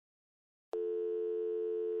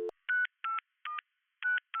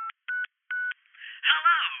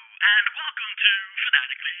to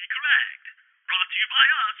Fanatically Correct. Brought to you by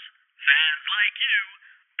us, fans like you,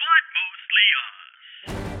 but mostly us.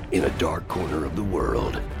 In a dark corner of the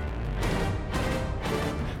world,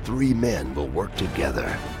 three men will work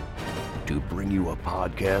together to bring you a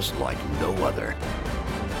podcast like no other.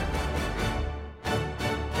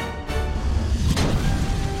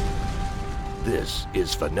 This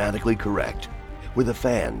is Fanatically Correct, where the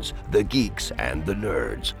fans, the geeks, and the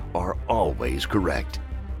nerds are always correct.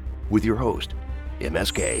 With your host,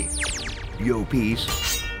 MSK, Yo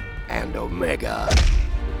Peace, and Omega.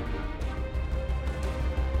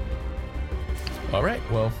 All right,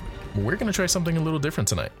 well, we're going to try something a little different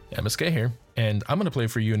tonight. MSK here, and I'm going to play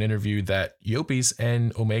for you an interview that Yopis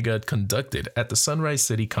and Omega conducted at the Sunrise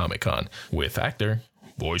City Comic Con with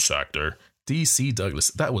voice actor, DC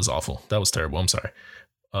Douglas. That was awful. That was terrible. I'm sorry.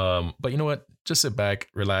 But you know what? Just sit back,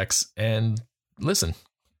 relax, and listen.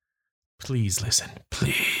 Please listen.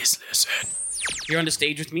 Please listen. Here on the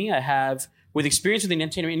stage with me, I have, with experience in the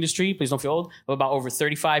entertainment industry, please don't feel old, of about over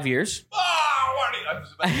 35 years.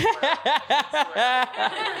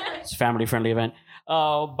 It's a family-friendly event.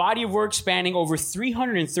 Body of work spanning over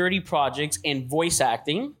 330 projects in voice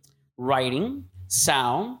acting, writing,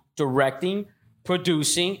 sound, directing,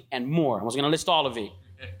 producing, and more. I was going to list all of it.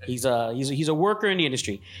 He's a worker in the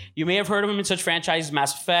industry. You may have heard of him in such franchises as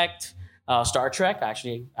Mass Effect, Star Trek.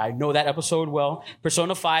 Actually, I know that episode well.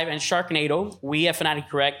 Persona 5 and Sharknado. We at Fanatic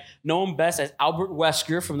Correct know him best as Albert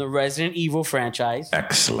Wesker from the Resident Evil franchise.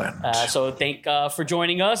 Excellent. So thank for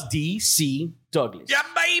joining us, DC Douglas. Yeah,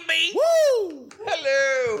 baby. Woo!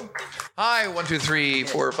 Hello. Hi, 1, 2, 3,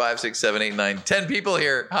 4, 5, 6, 7, 8, 9, 10 people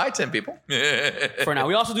here. Hi, 10 people. For now,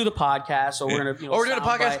 we also do the podcast, so we're gonna. We're doing a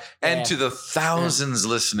podcast, and yeah. to the thousands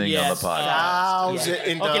listening on the podcast.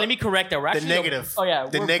 Okay, let me correct that. We're actually The negative.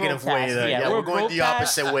 the negative way. We're going the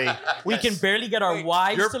opposite way. We can barely get our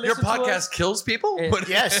wives to listen Your to us. podcast kills people?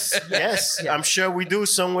 Yes. I'm sure we do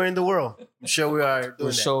somewhere in the world. I'm sure we are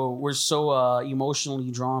doing that. We're so emotionally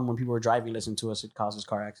drawn when people are driving, listen to us. It causes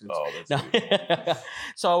car accidents. Oh, that's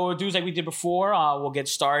So we'll do like we did before. We'll get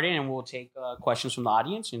started and we'll take questions from the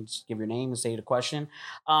audience and just give your name and say the question.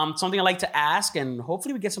 Something I like to ask, and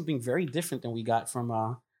hopefully we get something very different than we got from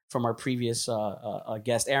our previous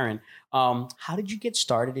guest, Aaron. How did you get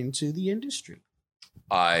started into the industry?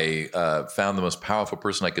 I found the most powerful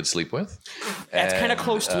person I could sleep with. That's kind of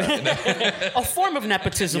close to it. A form of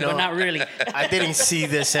nepotism, but not really. I didn't see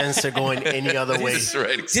this answer going any other way. That's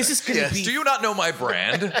right, exactly. This is going to be... Do you not know my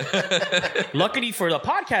brand? Luckily for the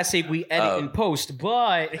podcast sake, we edit and post,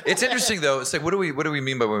 but... It's interesting, though. It's like, what do we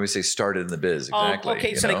mean by when we say started in the biz? Exactly.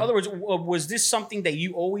 Okay, so in other words, was this something that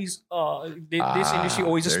you always, this industry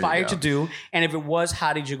always aspired to do? And if it was,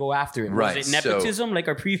 how did you go after it? Right. Was it nepotism like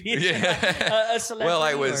our previous celebrity?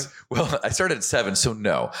 I started at 7, so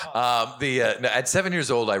no. At 7 years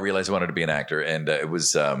old, I realized I wanted to be an actor, and I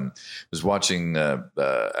was watching. I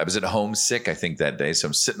was at home sick, I think, that day, so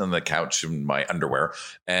I'm sitting on the couch in my underwear,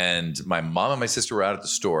 and my mom and my sister were out at the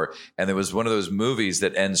store, and there was one of those movies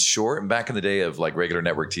that ends short. And back in the day of like regular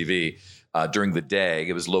network TV. During the day,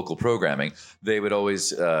 it was local programming. They would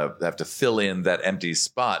always have to fill in that empty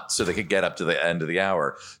spot so they could get up to the end of the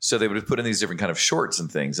hour. So they would put in these different kind of shorts and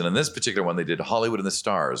things. And in this particular one, they did Hollywood and the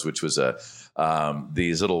Stars, which was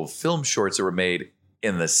these little film shorts that were made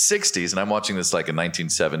in the 60s. And I'm watching this like in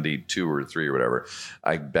 1972 or 3 or whatever.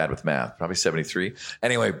 I'm bad with math, probably 73.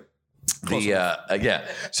 Anyway. So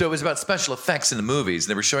it was about special effects in the movies, and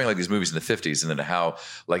they were showing like these movies in the 50s, and then how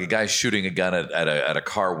like a guy's shooting a gun at a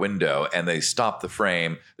car window, and they stop the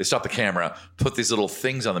frame, they stop the camera, put these little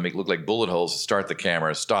things on them, make it look like bullet holes, start the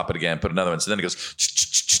camera, stop it again, put another one, so then it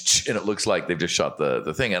goes, and it looks like they've just shot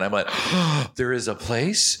the thing, and I'm like, there is a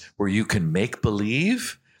place where you can make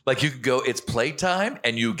believe. Like you could go, it's playtime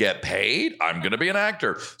and you get paid. I'm going to be an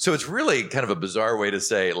actor. So it's really kind of a bizarre way to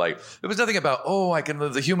say, like, it was nothing about, I can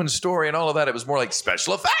live the human story and all of that. It was more like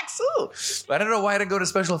special effects. Ooh. I don't know why I didn't go to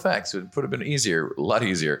special effects. It would have been easier, a lot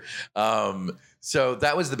easier. So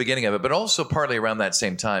that was the beginning of it. But also partly around that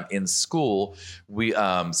same time in school, we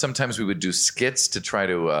sometimes we would do skits to try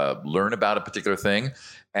to learn about a particular thing.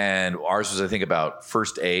 And ours was, I think, about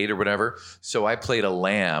first aid or whatever. So I played a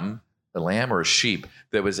lamb or a sheep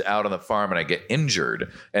that was out on the farm, and I get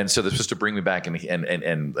injured. And so they're supposed to bring me back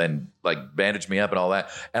and like bandage me up and all that.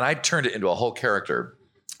 And I turned it into a whole character.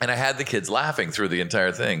 And I had the kids laughing through the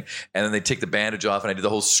entire thing. And then they take the bandage off, and I did the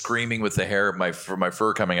whole screaming with the hair, my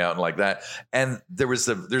fur coming out and like that. And there's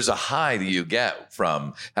a high that you get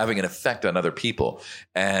from having an effect on other people.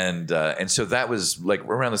 And so that was like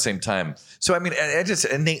around the same time. So, I mean, I just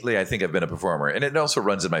innately, I think I've been a performer, and it also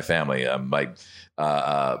runs in my family. My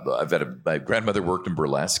grandmother worked in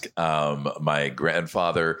burlesque. My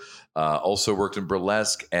grandfather also worked in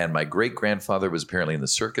burlesque, and my great grandfather was apparently in the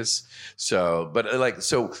circus. So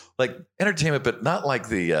entertainment, but not like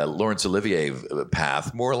the Laurence Olivier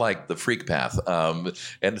path, more like the freak path.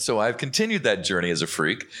 And so I've continued that journey as a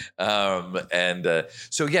freak.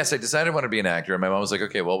 So yes, I decided I wanted to be an actor, and my mom was like,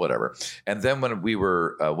 okay, well, whatever. And then when we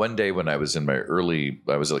were one day when I was in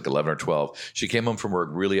I was like 11 or 12, she came home from work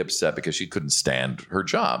really upset because she couldn't stand her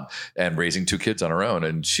job and raising 2 kids on her own.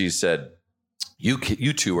 And she said, you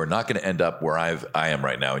two are not going to end up where I am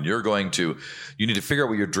right now. And you need to figure out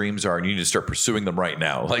what your dreams are, and you need to start pursuing them right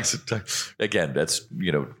now. Like, again, that's,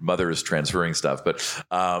 mothers transferring stuff. But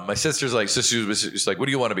my sister's like, she's like, what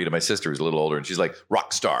do you want to be? To my sister, who's a little older. And she's like,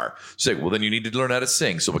 rock star. She's like, well, then you need to learn how to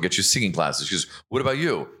sing. So we'll get you singing classes. She goes, what about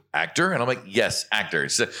you? Actor? And I'm like, yes, actor.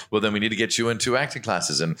 She said, well, then we need to get you into acting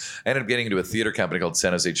classes. And I ended up getting into a theater company called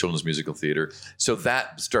San Jose Children's Musical Theater. So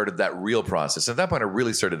that started that real process. And at that point, I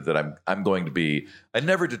really started that I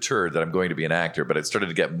never deterred that I'm going to be an actor, but it started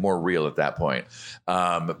to get more real at that point.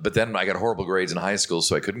 But then I got horrible grades in high school,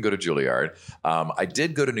 so I couldn't go to Juilliard. I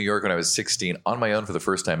did go to New York when I was 16 on my own for the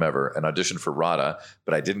first time ever and auditioned for RADA,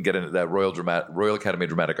 but I didn't get into that Royal Academy of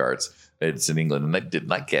Dramatic Arts. It's in England, and I did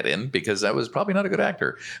not get in because I was probably not a good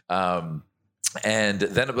actor. And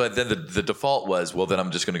then the default was, well, then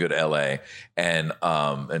I'm just going to go to LA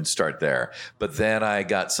and start there. But then I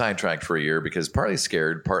got sidetracked for a year because partly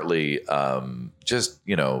scared, partly I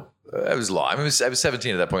was lost. I was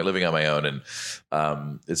 17 at that point, living on my own,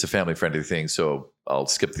 and it's a family-friendly thing, so I'll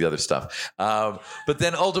skip the other stuff. But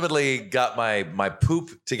then ultimately got my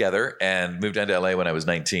poop together and moved down to LA when I was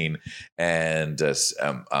 19, and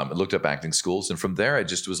looked up acting schools. And from there, I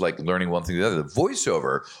just was like learning one thing to the other. The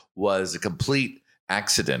voiceover was a complete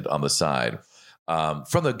accident on the side.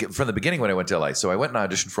 From the beginning when I went to LA. So I went and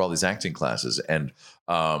auditioned for all these acting classes, and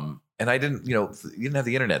I didn't, you didn't have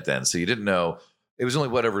the internet then, so you didn't know. It was only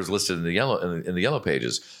whatever was listed in the yellow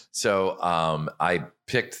pages. So I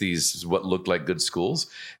picked these what looked like good schools,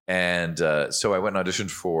 and so I went and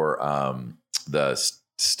auditioned for the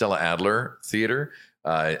Stella Adler Theater.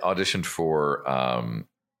 I auditioned for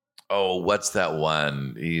what's that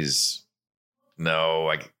one?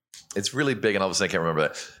 It's really big, and all of a sudden I can't remember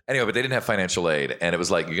that. Anyway, but they didn't have financial aid, and it was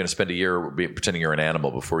like you're going to spend a year pretending you're an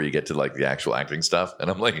animal before you get to like the actual acting stuff. And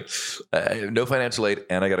I'm like, no financial aid,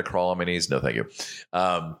 and I got to crawl on my knees. No, thank you.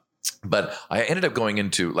 But I ended up going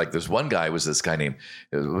into like this one guy was this guy named,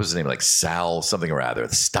 what was his name? Like Sal something or other,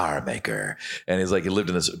 the Star Maker. And he's like, he lived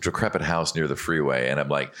in this decrepit house near the freeway. And I'm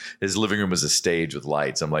like, his living room was a stage with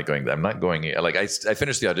lights. I'm like I'm not going here. Like I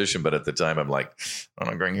finished the audition, but at the time I'm like, I'm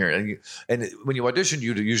not going here. And when you audition,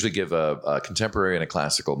 you usually give a contemporary and a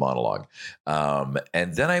classical monologue.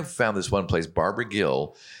 And then I found this one place, Barbara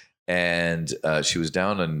Gill, and she was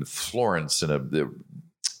down in Florence in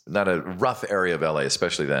not a rough area of LA,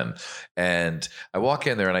 especially then. And I walk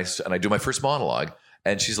in there and I do my first monologue,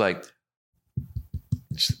 and she's like,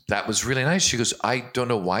 that was really nice. She goes, I don't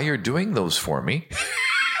know why you're doing those for me.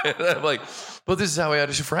 And I'm like, well, this is how I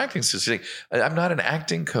audition for acting. So she's like, I'm not an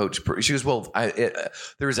acting coach. She goes, well,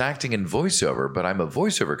 there is acting in voiceover, but I'm a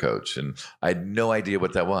voiceover coach. And I had no idea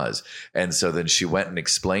what that was. And so then she went and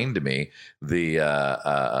explained to me the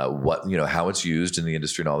how it's used in the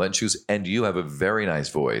industry and all that. And she goes, and you have a very nice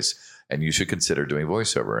voice, and you should consider doing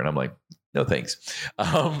voiceover. And I'm like, no, thanks.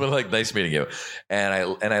 But like, nice meeting you. And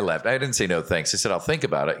I left. I didn't say no, thanks. I said, I'll think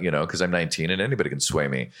about it, because I'm 19 and anybody can sway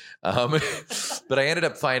me. But I ended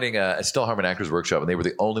up finding a Stella Harmon Actors Workshop, and they were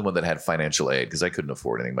the only one that had financial aid because I couldn't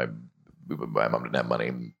afford anything. My mom didn't have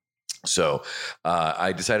money. So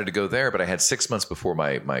I decided to go there, but I had 6 months before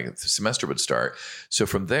my semester would start. So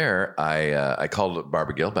from there, I called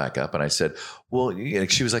Barbara Gill back up, and I said, well,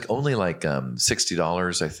 she was like, only like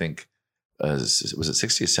 $60, I think. Was it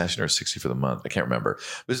 60 a session or 60 for the month? I can't remember.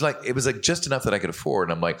 It was like just enough that I could afford.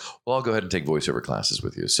 And I'm like, well, I'll go ahead and take voiceover classes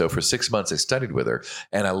with you. So for 6 months, I studied with her,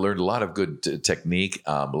 and I learned a lot of good technique,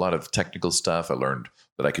 a lot of technical stuff. I learned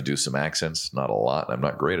that I could do some accents, not a lot. I'm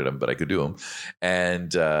not great at them, but I could do them.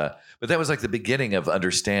 And but that was like the beginning of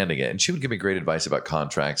understanding it. And she would give me great advice about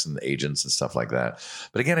contracts and agents and stuff like that.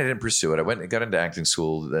 But again, I didn't pursue it. I went and got into acting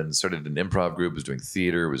school, then started an improv group, was doing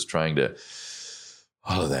theater, was trying to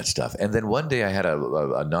All of that stuff. And then one day I had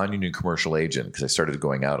a non-union commercial agent because I started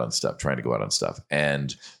going out on stuff, trying to go out on stuff.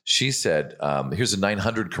 And she said, here's a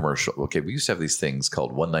 900 commercial. Okay, we used to have these things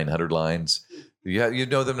called 1-900 lines. Yeah, you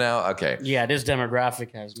know them now? Okay. Yeah, this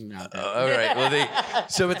demographic has not that. All right. Well,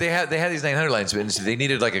 they had these 900 lines, and so they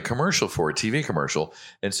needed like a commercial for a TV commercial,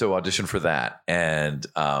 and so auditioned for that. And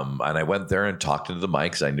I went there and talked into the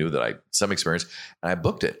mic because I knew that I had some experience, and I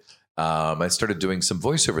booked it. I started doing some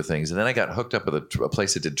voiceover things, and then I got hooked up with a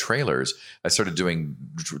place that did trailers. I started doing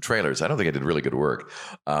trailers. I don't think I did really good work.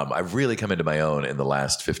 I've really come into my own in the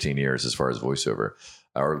last 15 years as far as voiceover.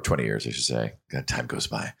 Or 20 years, I should say. God, time goes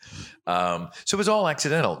by. So it was all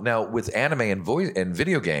accidental. Now, with anime and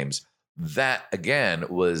video games, that again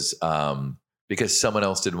was because someone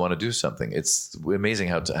else didn't want to do something. It's amazing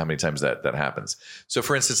how many times that happens. So,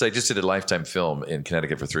 for instance, I just did a Lifetime film in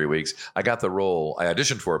Connecticut for 3 weeks. I got the role. I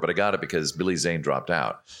auditioned for it, but I got it because Billy Zane dropped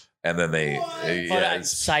out. And then they,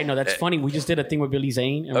 side note, that's funny. We just did a thing with Billy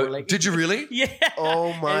Zane. And we're like, did you really? Yeah.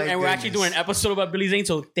 Oh my! And we're actually doing an episode about Billy Zane.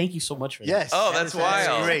 So thank you so much for that. Yes. Oh, that's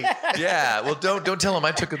wild. Great. Yeah. Well, don't tell him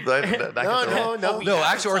I took it. No.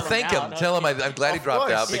 Actually, or thank him. Tell him I'm glad he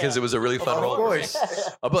dropped out because it was a really fun role. Of course.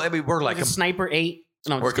 But I mean, we're like Like a Sniper 8.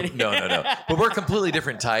 No, I'm just kidding. No. But we're completely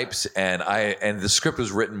different types, and the script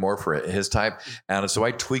was written more for his type, and so I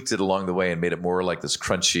tweaked it along the way and made it more like this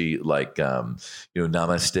crunchy, like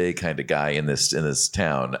namaste kind of guy in this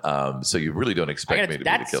town. So you really don't expect me to be the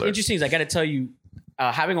killer. That's interesting. Is I got to tell you,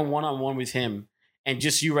 having a one-on-one with him. And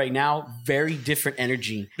just you right now, very different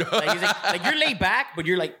energy. Like, he's like you're laid back, but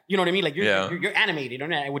you're like, you know what I mean? Like you're animated,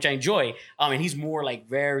 which I enjoy. And he's more like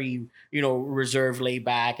very, reserved, laid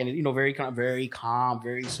back, and very calm,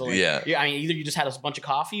 very slow. Yeah. I mean, either you just had a bunch of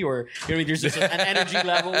coffee, or there's just an energy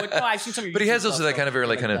level. No, I've seen some of your But he has YouTube also stuff, that kind of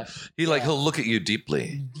very he'll look at you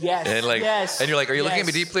deeply. Yes. And yes. And you're like, are you looking at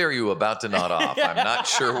me yes. deeply, or are you about to nod off? I'm not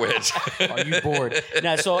sure which. Are you bored?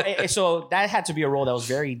 No. So that had to be a role that was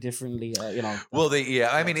very differently, Well,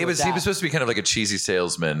 I mean, he was supposed to be kind of like a cheesy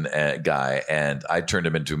salesman guy, and I turned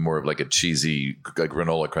him into more of like a cheesy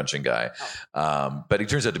granola crunching guy. But he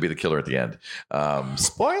turns out to be the killer at the end.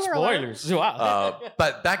 Spoilers. Wow.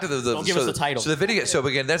 But back to the Don't give us the title. So the video. So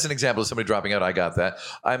again, that's an example of somebody dropping out. I got that.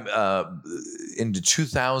 I'm in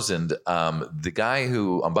 2000. The guy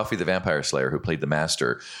who on Buffy the Vampire Slayer who played the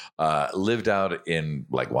Master lived out in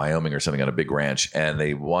like Wyoming or something on a big ranch, and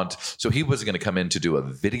so he wasn't going to come in to do a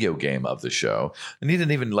video game of the show, and he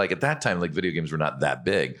didn't even at that time, like video games were not that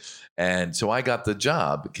big. And so I got the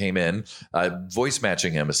job, came in, voice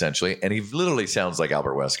matching him essentially. And he literally sounds like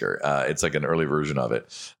Albert Wesker. It's like an early version of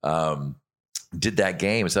it. Did that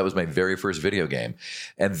game. So that was my very first video game.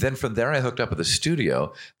 And then from there, I hooked up with a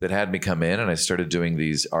studio that had me come in, and I started doing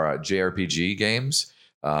these JRPG games.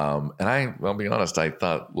 And I'll be honest, I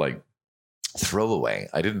thought throwaway.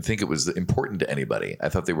 I didn't think it was important to anybody. I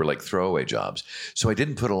thought they were like throwaway jobs. So I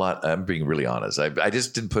didn't put a lot, I'm being really honest. I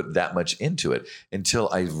just didn't put that much into it until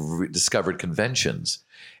I discovered conventions.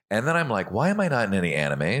 And then I'm like, why am I not in any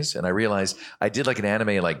animes? And I realized I did like an anime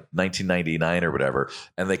in like 1999 or whatever.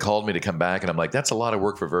 And they called me to come back. And I'm like, that's a lot of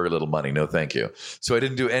work for very little money. No, thank you. So I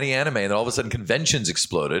didn't do any anime. And then all of a sudden conventions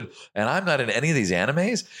exploded. And I'm not in any of these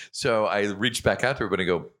animes. So I reached back out to everybody and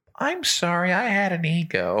go, I'm sorry, I had an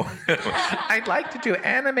ego. I'd like to do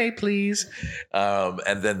anime, please.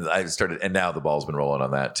 And then I started, and now the ball's been rolling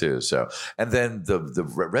on that too. So, and then the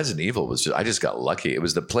Resident Evil was I just got lucky. It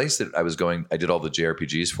was the place that I was going. I did all the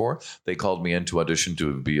JRPGs for. They called me in to audition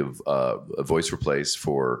to be a voice replace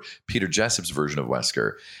for Peter Jessup's version of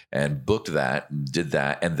Wesker, and booked that, did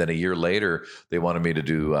that, and then a year later they wanted me to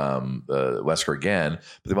do Wesker again,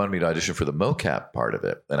 but they wanted me to audition for the mocap part of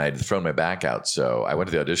it, and I'd thrown my back out, so I went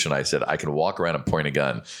to the audition. I said, I can walk around and point a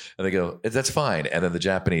gun. And they go, that's fine. And then the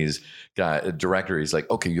Japanese guy, director, he's like,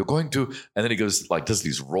 okay, you're going to, and then he goes does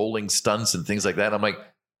these rolling stunts and things like that. And I'm like,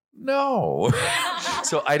 no.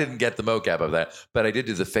 So I didn't get the mocap of that, but I did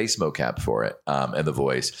do the face mocap for it and the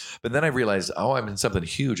voice. But then I realized, I'm in something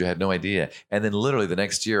huge. I had no idea. And then literally the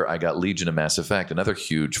next year I got Legion of Mass Effect, another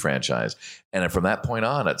huge franchise. And from that point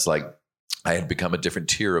on, it's like, I had become a different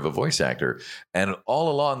tier of a voice actor. And all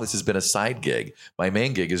along, this has been a side gig. My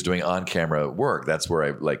main gig is doing on-camera work. That's where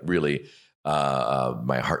I really,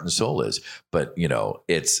 my heart and soul is. But,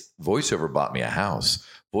 it's voiceover bought me a house.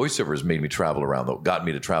 Voiceovers made me got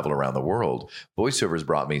me to travel around the world. Voiceovers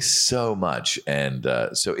brought me so much. And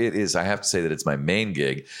so it is, I have to say that it's my main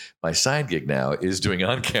gig. My side gig now is doing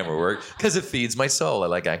on-camera work because it feeds my soul. I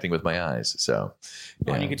like acting with my eyes. So,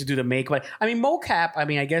 yeah. And you get to do the makeup. I mean, mocap, I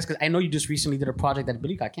guess, because I know you just recently did a project that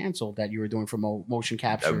really got canceled that you were doing for motion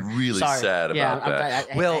capture. I'm really sad about that.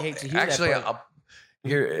 I hate to hear actually, that.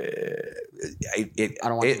 here. I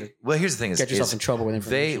don't want you to well, here's the thing: get yourself in trouble with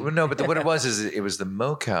information. Well, no, but what it was is it was the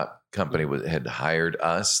mocap company had hired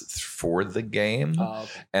us for the game, Oh,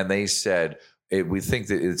 okay. and they said we think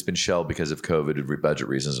that it's been shelved because of COVID, budget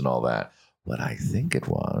reasons, and all that. What I think it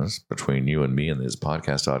was, between you and me and this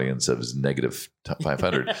podcast audience of negative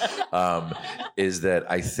 500, is that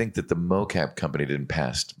I think that the mocap company didn't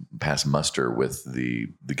pass muster with the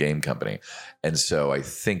game company. And so I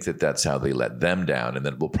think that that's how they let them down. And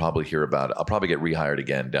then we'll probably hear about it. I'll probably get rehired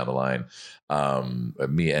again down the line.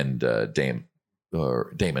 Me and Damon.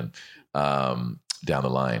 Down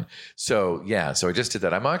the line. So yeah, so I just did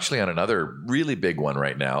that. I'm actually on another really big one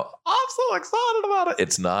right now. I'm so excited about it.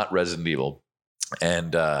 It's not Resident Evil.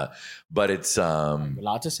 And but it's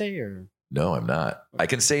Allowed to say, or no, I'm not. I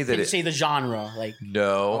can say that can you say the genre, like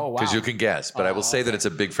no, because wow. you can guess, but I will say that okay. it's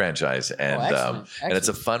a big franchise and excellent. and it's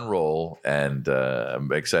a fun role, and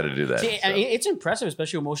I'm excited to do that. See, so. it's impressive,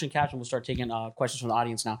 especially with motion capture. We'll start taking questions from the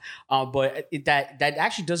audience now. But that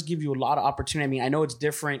actually does give you a lot of opportunity. I mean, I know it's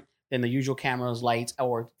different than the usual cameras, lights,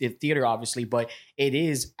 or the theater, obviously, but it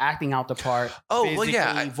is acting out the part. Oh, well, physically,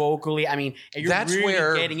 yeah. vocally. I mean, you're That's really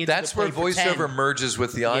where getting into the play voiceover pretend. merges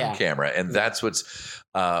with the on camera, and that's what's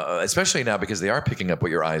especially now because they are picking up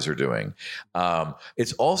what your eyes are doing.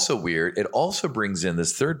 It's also weird. It also brings in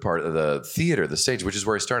this third part of the theater, the stage, which is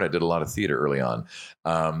where I started. I did a lot of theater early on,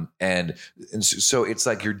 and so it's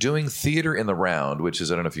like you're doing theater in the round, which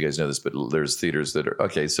is, I don't know if you guys know this, but there's theaters that are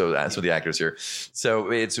okay. So that's with the actors here.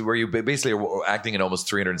 So it's where you basically are acting in almost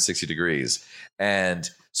 360 degrees, and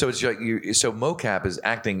so it's like so mocap is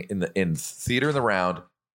acting in theater in the round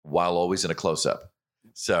while always in a close up.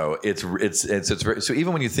 So it's very, so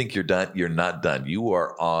even when you think you're done, you're not done. You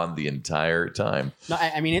are on the entire time. No,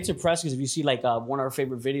 I mean, it's impressive because if you see like one of our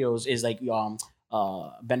favorite videos is like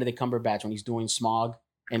Benedict Cumberbatch when he's doing Smaug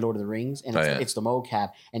in Lord of the Rings, and it's the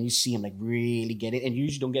mocap, and you see him like really get it, and you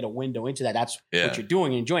usually don't get a window into that. That's what you're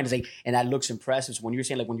doing and enjoying. It's like, and that looks impressive. So when you're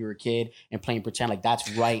saying like when you were a kid and playing pretend, like that's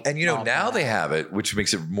right. And now they have it, which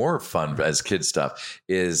makes it more fun as kid stuff.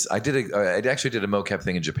 Is I actually did a mocap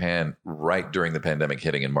thing in Japan right during the pandemic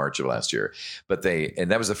hitting in March of last year,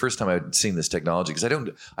 and that was the first time I'd seen this technology because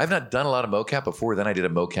I've not done a lot of mocap before. Then I did a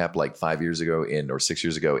mocap like 5 years ago or 6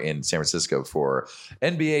 years ago in San Francisco for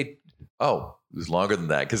NBA. Oh, it was longer than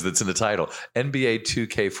that because it's in the title. NBA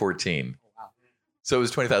 2K14. So it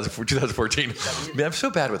was 2014. Man, I'm so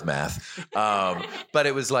bad with math. But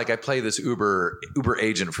it was like I play this Uber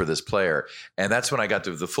agent for this player. And that's when I got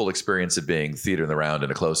to the full experience of being theater in the round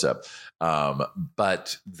and a close-up.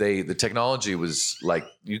 But the technology was like,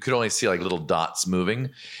 you could only see like little dots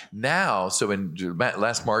moving. Now, so in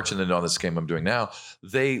last March and then on this game I'm doing now,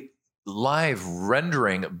 they live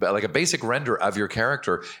rendering like a basic render of your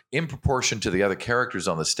character in proportion to the other characters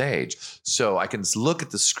on the stage. So I can look at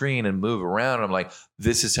the screen and move around. And I'm like,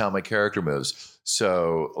 this is how my character moves.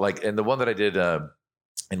 So like, and the one that I did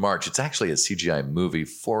in March, it's actually a CGI movie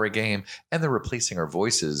for a game, and they're replacing our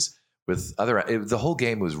voices with the whole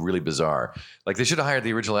game was really bizarre. Like they should have hired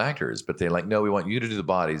the original actors, but they're like, no, we want you to do the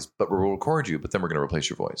bodies, but we'll record you, but then we're going to replace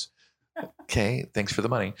your voice. Okay, thanks for the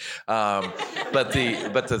money. But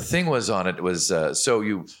the thing was on it was so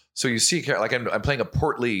you see like I'm playing a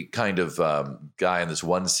portly kind of guy in this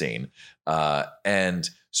one scene, and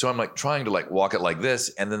so I'm like trying to like walk it like this,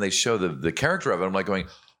 and then they show the character of it. I'm like going,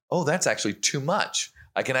 oh, that's actually too much.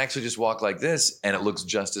 I can actually just walk like this, and it looks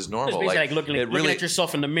just as normal. It's basically like looking at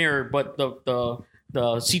yourself in the mirror, but the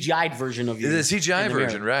CGI version of you. The CGI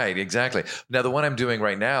version, right, exactly. Now, the one I'm doing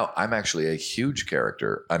right now, I'm actually a huge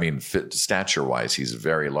character. I mean, stature-wise, he's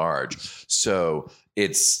very large. So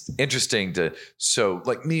it's interesting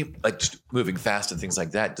like me, like just moving fast and things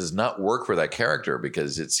like that does not work for that character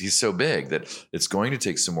because he's so big that it's going to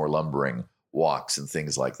take some more lumbering walks and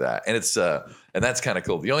things like that. And it's and that's kind of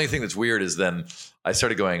cool. The only thing that's weird is then I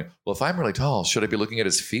started going, well, if I'm really tall, should I be looking at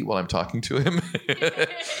his feet while I'm talking to him? And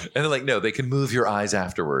they're like, no, they can move your eyes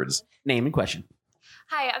afterwards. Name and question.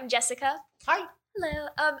 Hi, I'm Jessica. Hi. Hello.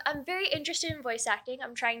 I'm very interested in voice acting.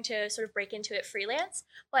 I'm trying to sort of break into it freelance,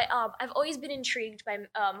 but I've always been intrigued by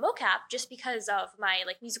mocap just because of my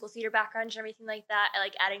like musical theater background and everything like that. I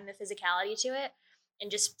like adding the physicality to it,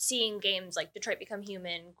 and just seeing games like Detroit Become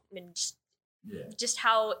Human and just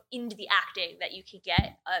how into the acting that you could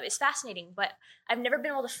get is fascinating. But I've never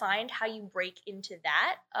been able to find how you break into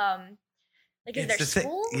that. Like, is It's there the thing-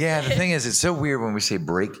 school? Yeah, the thing is, it's so weird when we say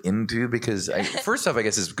break into because first off, I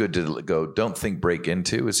guess it's good to go. Don't think break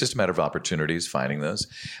into. It's just a matter of opportunities, finding those.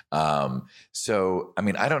 So, I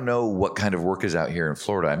mean, I don't know what kind of work is out here in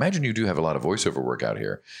Florida. I imagine you do have a lot of voiceover work out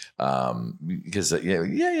here because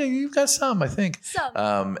you've got some, I think.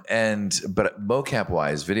 Some. But mocap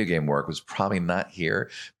wise, video game work was probably not here.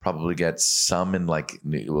 Probably get some in like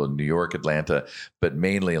New York, Atlanta, but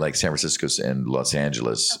mainly like San Francisco and Los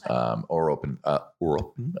Angeles, or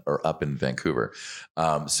up in Vancouver.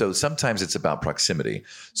 So sometimes it's about proximity.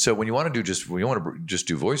 So when you want to just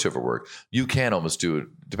do voiceover work, you can almost do it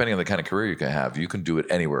depending on the kind of career you can have. You can do it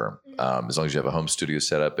anywhere as long as you have a home studio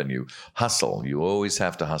set up and you hustle. You always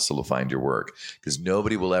have to hustle to find your work because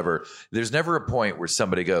nobody will ever. There's never a point where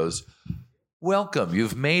somebody goes, welcome,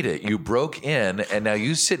 you've made it. You broke in, and now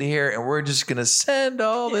you sit here, and we're just going to send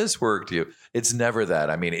all this work to you. It's never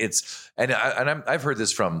that. I mean, I've heard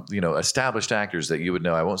this from established actors that you would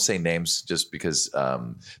know. I won't say names just because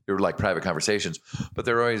they were like private conversations, but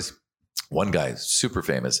they're always. One guy, super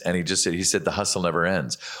famous, and he said the hustle never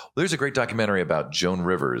ends. Well, there's a great documentary about Joan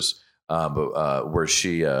Rivers, where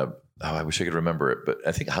she. I wish I could remember it, but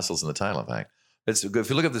I think hustle's in the title. In fact. If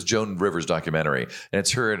you look at this Joan Rivers documentary, and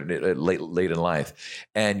it's her late in life,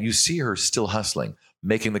 and you see her still hustling,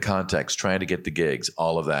 making the contacts, trying to get the gigs,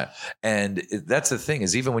 all of that. And that's the thing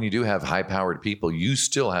is even when you do have high-powered people, you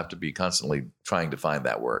still have to be constantly trying to find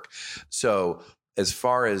that work. So as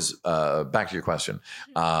far as back to your question,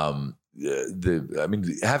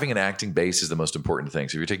 having an acting base is the most important thing.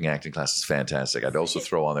 So if you're taking acting classes, fantastic. I'd also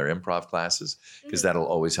throw on their improv classes because that'll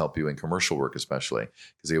always help you in commercial work, especially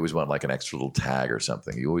because they always want like an extra little tag or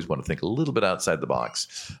something. You always want to think a little bit outside the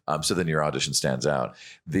box. So then your audition stands out.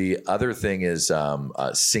 The other thing is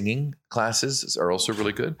singing classes are also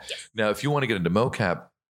really good. Now, if you want to get into mocap,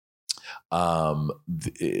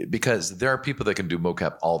 because there are people that can do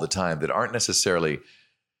mocap all the time that aren't necessarily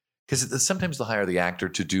because sometimes they'll hire the actor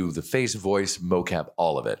to do the face, voice, mocap,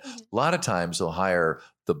 all of it. A lot of times they'll hire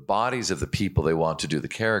the bodies of the people they want to do the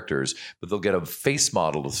characters, but they'll get a face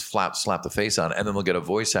model to slap the face on, and then they'll get a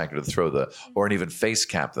voice actor to throw or even face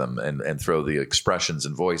cap them and throw the expressions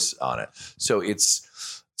and voice on it. So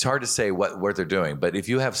it's hard to say what they're doing, but if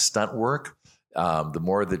you have stunt work, the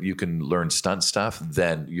more that you can learn stunt stuff,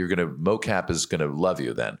 then mocap is going to love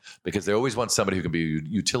you then because they always want somebody who can be a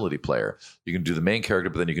utility player. You can do the main character,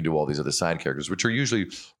 but then you can do all these other side characters, which are usually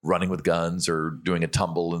running with guns or doing a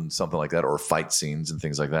tumble and something like that, or fight scenes and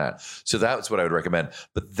things like that. So that's what I would recommend.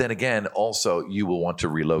 But then again, also you will want to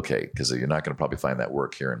relocate because you're not going to probably find that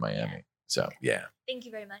work here in Miami. So yeah. Thank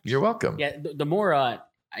you very much. You're welcome. Yeah, the more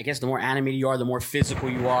I guess the more animated you are, the more physical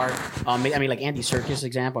you are. I mean, like Andy Serkis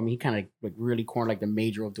example. I mean, he kind of like really cornered like the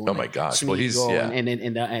major of doing. Oh my gosh! Well, he's and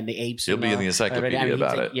the apes. He'll be in the encyclopedia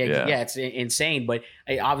about it. Yeah, it's insane. But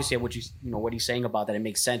obviously, what he's saying about that, it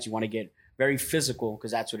makes sense. You want to get very physical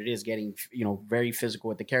because that's what it is. Getting very physical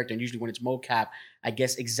with the character, and usually when it's mocap, I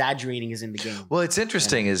guess exaggerating is in the game. Well, it's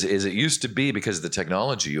interesting is it used to be because of the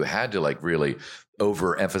technology, you had to like really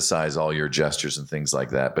overemphasize all your gestures and things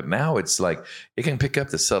like that. But now it's like it can pick up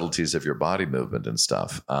the subtleties of your body movement and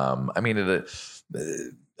stuff. I mean,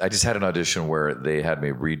 I just had an audition where they had me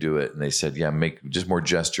redo it, and they said, "Yeah, make just more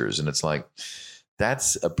gestures," and it's like.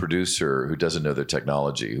 That's a producer who doesn't know their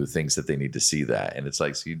technology, who thinks that they need to see that. And it's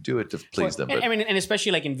like, so you do it to please them. But, and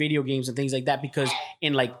especially like in video games and things like that, because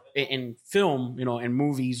in film, in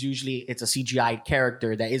movies, usually it's a CGI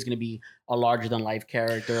character that is going to be a larger than life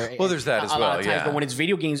character. Well, there's that as well. A lot of times, yeah. But when it's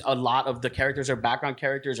video games, a lot of the characters are background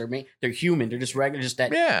characters, they're human. They're just regular, just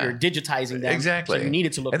that you're digitizing them. Exactly. So you need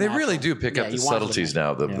it to look. And they natural. really do pick up the subtleties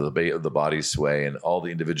now, the body sway and all the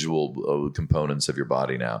individual components of your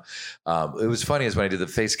body now. It was funny is when I did the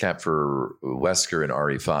face cap for Wesker and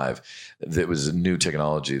RE5, that was a new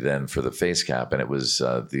technology then for the face cap, and it was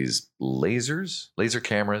these laser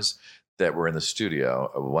cameras that were in the studio,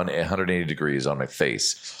 180 degrees on my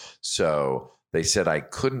face. So they said I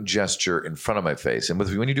couldn't gesture in front of my face. And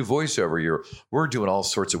when you do voiceover, we're doing all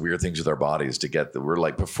sorts of weird things with our bodies to get we're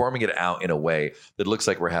like performing it out in a way that looks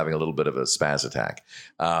like we're having a little bit of a spaz attack.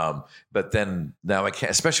 But then now I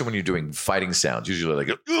can't, especially when you're doing fighting sounds, usually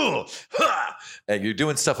like, ha! And you're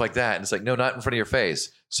doing stuff like that. And it's like, no, not in front of your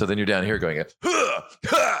face. So then you're down here going,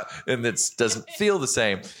 ha! And it doesn't feel the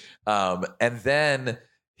same. And then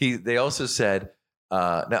they also said,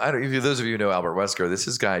 now, I don't. Those of you who know Albert Wesker,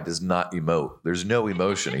 this guy does not emote. There's no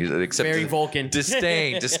emotion. He's except very Vulcan.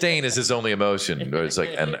 Disdain. Disdain is his only emotion. It's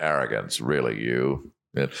like an arrogance. Really, you?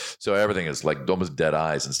 So everything is like almost dead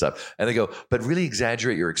eyes and stuff. And they go, but really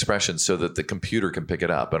exaggerate your expression so that the computer can pick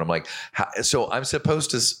it up. And I'm like, so I'm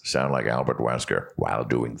supposed to sound like Albert Wesker while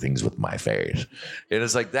doing things with my face. And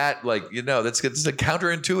it's like that, like, it's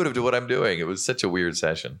counterintuitive to what I'm doing. It was such a weird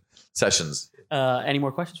sessions. Any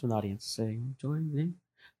more questions from the audience? Say, join me.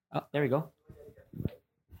 Oh, there we go.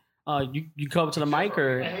 You come up to the mic,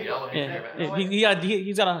 or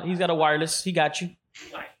he's got a wireless. He got you.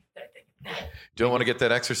 Don't want to get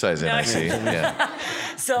that exercise in. I see. Yeah.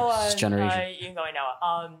 So, This generation. you can go right now.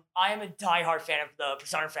 I am a diehard fan of the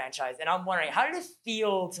Persona franchise, and I'm wondering, how did it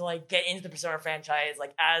feel to like get into the Persona franchise,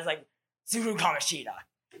 like as like Tsuru Kamoshida?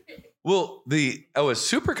 Well, a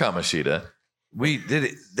Super Kamoshida. We did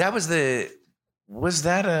it. Was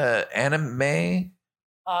that a anime?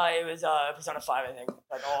 It was Persona 5, I think.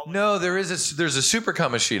 Like No, there's a Super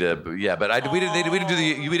Kamoshida, but yeah, but we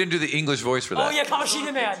didn't do the English voice for that. Oh yeah,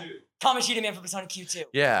 Kamoshida Man for Persona Q2.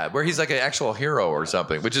 Yeah, where he's like an actual hero or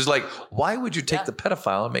something, which is like, why would you take the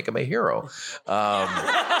pedophile and make him a hero?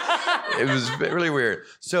 It was really weird.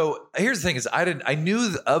 So here's the thing: is I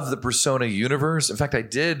knew of the Persona universe. In fact, I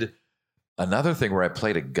did another thing where I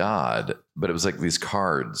played a god, but it was like these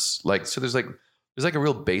cards. Like, so there's like a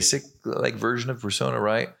real basic like version of Persona,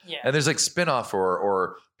 right? Yeah. And there's like spin-off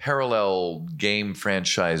or parallel game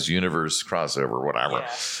franchise universe crossover, whatever. Yeah.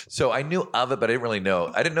 So I knew of it, but I didn't really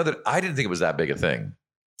know. I didn't think it was that big a thing.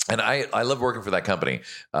 And I love working for that company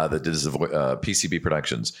that did PCB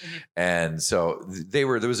Productions. Mm-hmm. And so there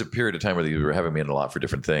was a period of time where they were having me in a lot for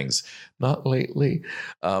different things. Not lately.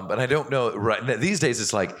 But I don't know. Right these days,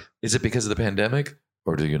 it's like, is it because of the pandemic?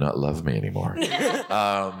 Or do you not love me anymore?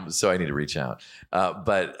 So I need to reach out.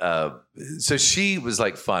 So she was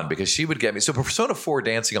like fun because she would get me. So Persona 4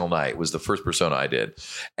 Dancing All Night was the first Persona I did.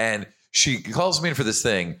 And she calls me in for this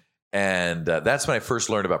thing. And that's when I first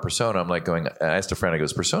learned about Persona. I'm like I asked a friend, I go,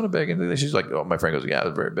 is Persona big? And she's like, oh, my friend goes, yeah,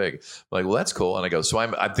 it's very big. I'm like, well, that's cool. And I go, so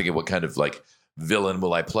I'm thinking, what kind of like villain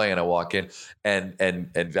will I play? And I walk in and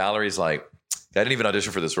Valerie's like, I didn't even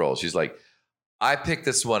audition for this role. She's like, I picked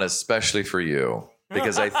this one especially for you,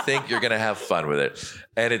 because I think you're going to have fun with it.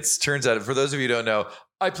 And it turns out, for those of you who don't know,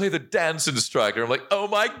 I play the dance instructor. I'm like, oh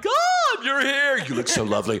my God, you're here. You look so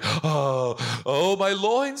lovely. Oh, my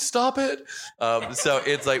loins, stop it. So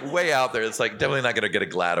it's like way out there. It's like definitely not going to get a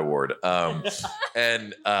GLAAD award.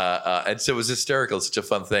 And so it was hysterical. It's such a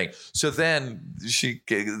fun thing. So then she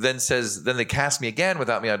says, then they cast me again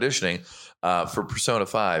without me auditioning for Persona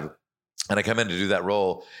 5. And I come in to do that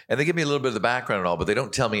role, and they give me a little bit of the background and all, but they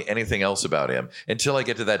don't tell me anything else about him until I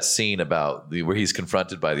get to that scene about where he's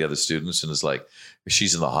confronted by the other students and is like,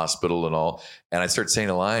 she's in the hospital and all. And I start saying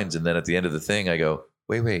the lines, and then at the end of the thing, I go,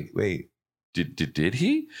 wait, did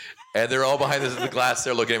he? And they're all behind the glass.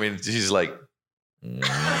 They're looking at me, and she's like, and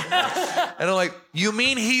I'm like, you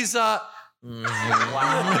mean he's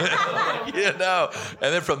Wow. And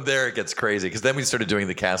then from there it gets crazy because then we started doing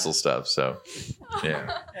the castle stuff. So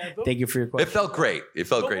yeah, Thank you for your question. it felt great. It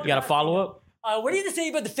felt great. You got a follow up? What do you have to say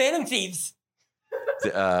about the Phantom Thieves?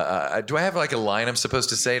 Do I have like a line I'm supposed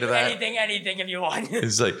to say to that? Anything if you want.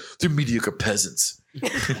 It's like, they're mediocre peasants.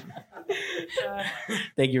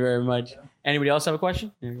 Thank you very much. Anybody else have a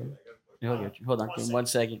question? Hold on, give me 1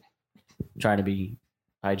 second. I'm trying to be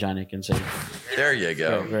hygienic and safe. There you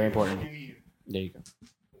go. Very, very important. There you go.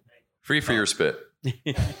 Free for your spit.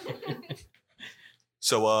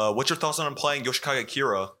 So, what's your thoughts on playing Yoshikage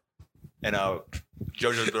Kira and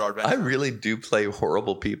JoJo's Bizarre Adventure? I really do play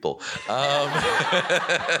horrible people.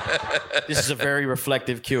 This is a very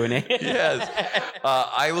reflective Q&A. Yes.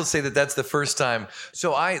 I will say that that's the first time.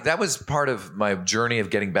 So that was part of my journey of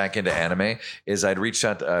getting back into anime is I'd reached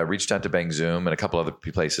out to Bang Zoom and a couple other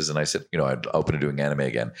places, and I said, I'd open to doing anime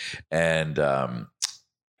again.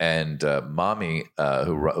 And Mommy,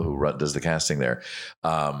 who does the casting there,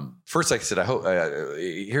 first I said, I hope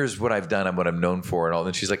here's what I've done and what I'm known for and all.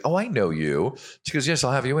 And she's like, oh, I know you. She goes, yes,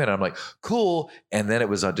 I'll have you in. And I'm like, cool. And then it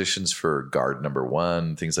was auditions for Guard Number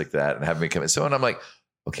 1, things like that, and having me come in. So, and I'm like,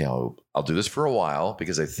 okay, I'll do this for a while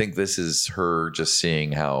because I think this is her just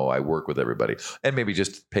seeing how I work with everybody and maybe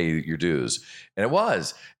just pay your dues. And it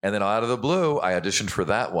was. And then out of the blue, I auditioned for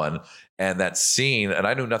that one. And that scene, and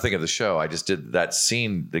I knew nothing of the show. I just did that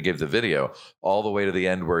scene they gave the video all the way to the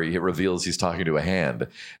end where he reveals he's talking to a hand.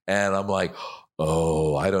 And I'm like,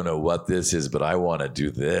 oh, I don't know what this is, but I want to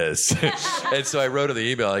do this. And so I wrote her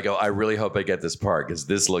the email. I go, I really hope I get this part because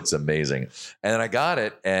this looks amazing. And then I got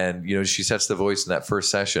it. And, she sets the voice in that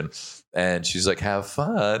first session. And she's like, have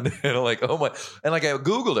fun. And I'm like, oh my. And like I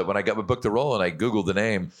Googled it when I booked the role and I Googled the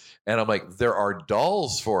name and I'm like, there are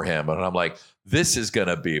dolls for him. And I'm like, this is going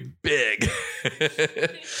to be big.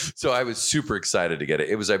 So I was super excited to get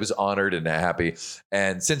it. I was honored and happy.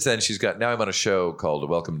 And since then now I'm on a show called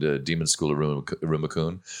Welcome to Demon School of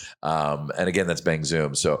Rumakun. And again, that's Bang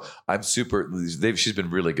Zoom. So I'm she's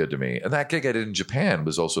been really good to me. And that gig I did in Japan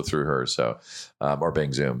was also through her. So, or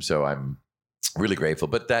Bang Zoom. So I'm really grateful.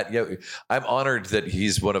 But I'm honored that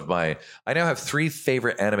he's one of I now have 3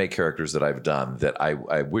 favorite anime characters that I've done that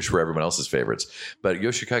I wish were everyone else's favorites. But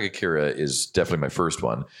Yoshikage Kira is definitely my first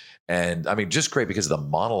one. And I mean, just great because of the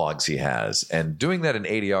monologues he has. And doing that in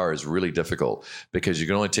ADR is really difficult because you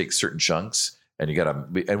can only take certain chunks and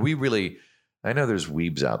I know there's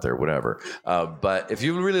weebs out there, whatever. But if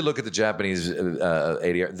you really look at the Japanese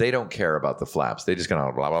ADR, they don't care about the flaps. They just kind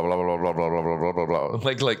of blah, blah, blah, blah, blah, blah, blah, blah, blah, blah.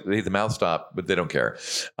 Like the mouth stop, but they don't care.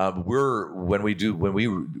 When we do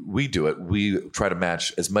it, we try to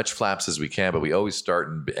match as much flaps as we can, but we always start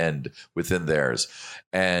and end within theirs.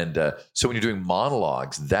 And so when you're doing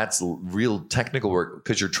monologues, that's real technical work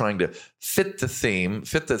because you're trying to fit the theme,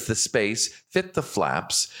 fit the space, fit the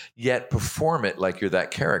flaps, yet perform it like you're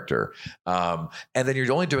that character. And then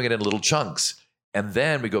you're only doing it in little chunks. And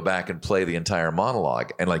then we go back and play the entire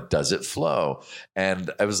monologue and like, does it flow?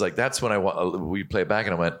 And I was like, that's when we play it back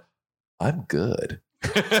and I went, I'm good.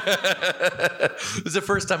 It was the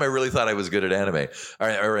first time I really thought I was good at anime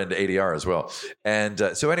or into ADR as well. And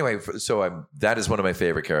so anyway, that is one of my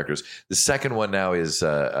favorite characters. The second one now is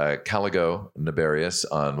Caligo Naberius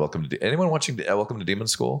on anyone watching Welcome to Demon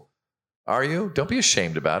School? Are you? Don't be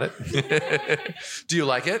ashamed about it. Do you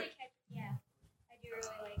like it?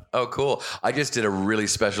 Oh, cool. I just did a really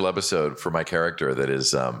special episode for my character that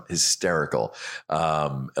is hysterical. It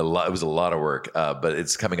was a lot of work, but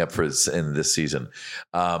it's coming up in this season.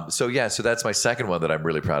 So that's my second one that I'm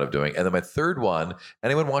really proud of doing. And then my third one,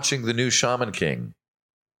 anyone watching the new Shaman King?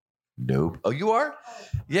 Nope. Oh, you are?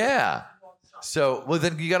 Yeah. So, well,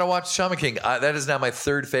 then you got to watch Shaman King. That is now my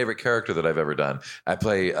 3rd favorite character that I've ever done. I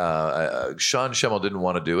play Sean Schemmel didn't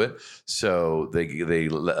want to do it, so I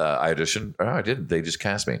auditioned. Oh, I didn't. They just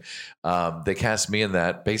cast me. They cast me in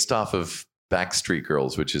that based off of Backstreet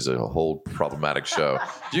Girls, which is a whole problematic show.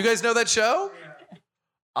 Do you guys know that show?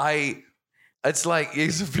 It's like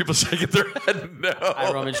people shaking their head. No.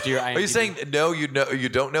 I rummaged your IMDb. Are you saying no? You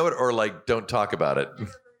don't know it, or like don't talk about it?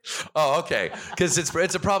 Oh, okay. Because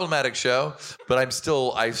it's a problematic show, but I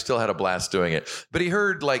still had a blast doing it. But he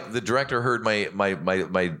heard the director heard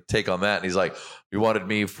my take on that, and he's like, "You wanted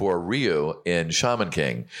me for Ryu in Shaman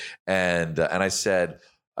King," and I said,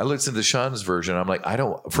 I listened to Sean's version. I'm like,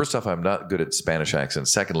 first off, I'm not good at Spanish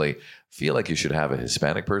accents. Secondly, I feel like you should have a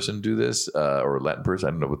Hispanic person do this or a Latin person.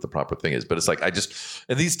 I don't know what the proper thing is, but it's like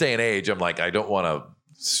in these day and age, I'm like, I don't want to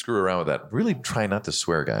screw around with that. Really try not to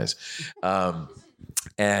swear, guys.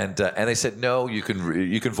 And they said, no, you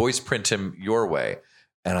can voice print him your way.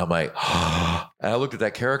 And I'm like, and I looked at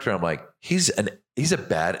that character and I'm like, he's a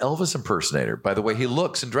bad Elvis impersonator by the way he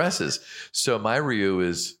looks and dresses. So my Ryu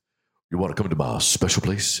is, you want to come to my special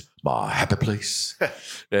place, my happy place?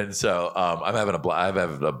 And so I'm having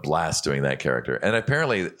a blast doing that character. And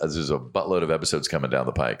apparently there's a buttload of episodes coming down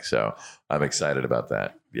the pike. So I'm excited about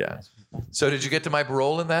that. Yeah. So did you get to my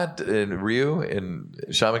role in that, in Ryu, in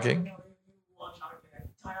Shaman King?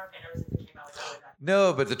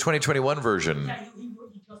 No, but the 2021 version. Yeah, he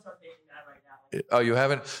just started making that right now. Oh, you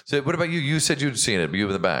haven't? So what about you? You said you'd seen it, but you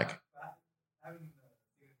in the back.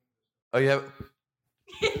 Oh, you have?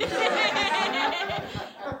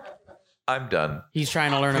 I'm done. He's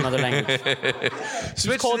trying to learn another language.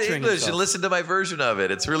 Switch to English and listen to my version of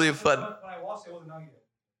it. It's really fun.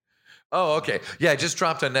 Oh, okay. Yeah, it just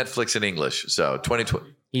dropped on Netflix in English. So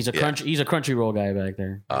 2020. He's a Crunchyroll guy back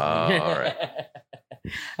there. All right.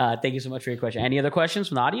 Thank you so much for your question. Any other questions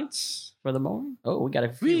from the audience for the moment? Oh, we got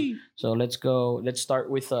a few. So let's go. Let's start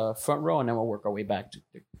with front row, and then we'll work our way back to.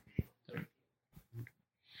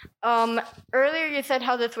 Earlier you said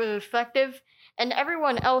how this was effective, and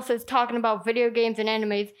everyone else is talking about video games and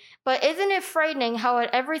animes, but isn't it frightening how at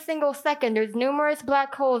every single second there's numerous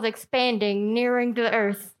black holes expanding, nearing the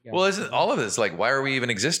Earth? Yeah. Well, isn't all of this like, why are we even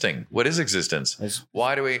existing? What is existence?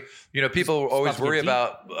 Why do we, people always worry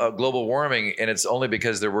about global warming, and it's only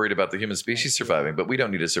because they're worried about the human species surviving, but we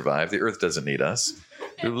don't need to survive. The Earth doesn't need us.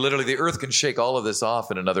 Literally, the Earth can shake all of this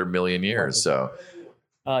off in another 1,000,000 years, so...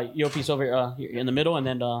 Yopi's over here in the middle, and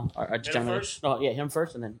then our gentleman. First? Oh, yeah, him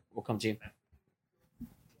first, and then we'll come to you.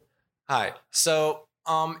 Hi. So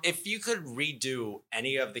If you could redo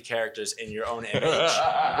any of the characters in your own image,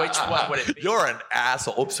 which one would it be? You're an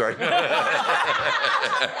asshole. Oops, sorry.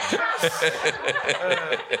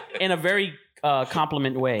 In a very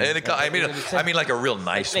compliment way. I mean, like a real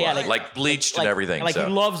nice Yeah, one, like bleached and everything. Like so.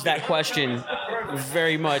 he loves that question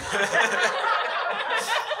very much.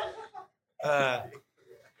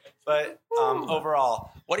 But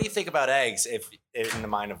overall, what do you think about eggs if in the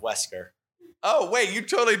mind of Wesker? Oh, wait, you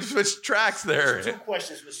totally switched tracks there. Two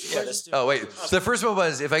questions, Mr. Yeah, there's two. Oh, wait. So the first one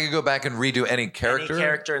was if I could go back and redo any character? Any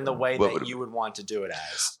character in the way What that would- you would want to do it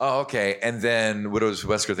as. Oh, okay. And then what does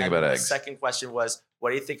Wesker think about The eggs? second question was,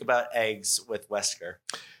 what do you think about eggs with Wesker?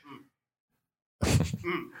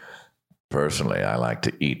 Personally, I like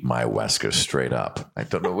to eat my Wesker straight up. I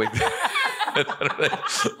don't know. Wait.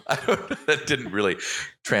 That didn't really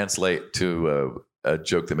translate to a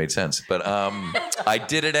joke that made sense, but I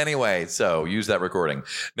did it anyway. So use that recording.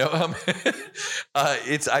 No,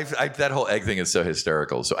 it's that whole egg thing is so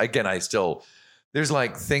hysterical. So again, there's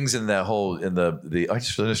like things in that whole I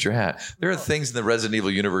just finished your hat. There are things in the Resident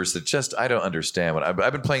Evil universe that just I don't understand.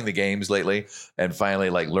 I've been playing the games lately and finally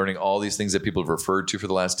like learning all these things that people have referred to for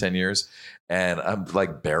the last 10 years. And I'm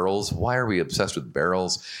like barrels. Why are we obsessed with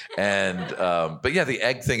barrels? And but yeah, the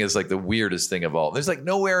egg thing is like the weirdest thing of all. There's like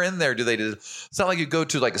nowhere in there it's not like you go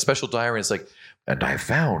to like a special diary and it's like, and I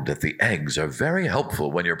found that the eggs are very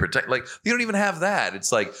helpful when you're like you don't even have that.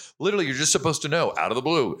 It's like literally you're just supposed to know out of the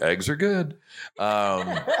blue, eggs are good.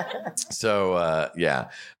 Yeah.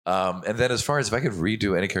 And then as far as if I could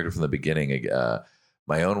redo any character from the beginning,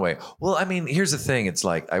 my own way. Well, I mean, here's the thing. It's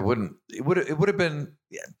like I would have been.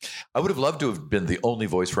 I would have loved to have been the only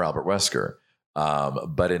voice for Albert Wesker.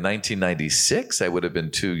 But in 1996, I would have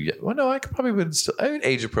been too young. Well, no, I could probably been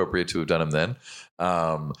age appropriate to have done him then.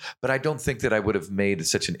 But I don't think that I would have made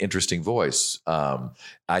such an interesting voice.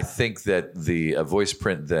 I think that the voice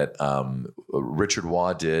print that Richard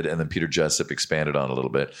Waugh did and then Peter Jessup expanded on a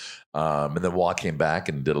little bit. And then Waugh came back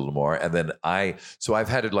and did a little more. And then I've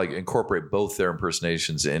had to like incorporate both their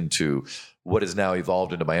impersonations into what has now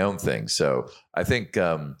evolved into my own thing. So I think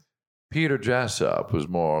Peter Jessup was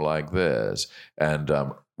more like this. And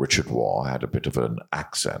Richard Waugh had a bit of an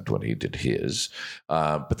accent when he did his.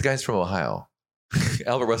 But the guy's from Ohio.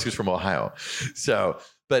 Albert Wesker's from Ohio.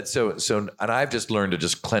 And I've just learned to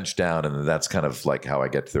just clench down, and that's kind of like how I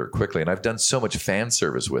get through it quickly. And I've done so much fan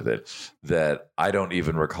service with it that I don't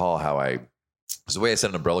even recall how the way I said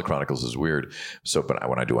in Umbrella Chronicles is weird. So, but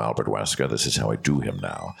when I do Albert Wesker, this is how I do him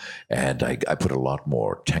now. And I put a lot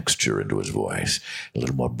more texture into his voice, a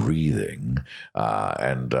little more breathing.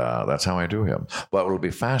 And that's how I do him. But what will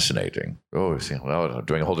be fascinating, I'm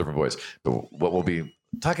doing a whole different voice, but what will be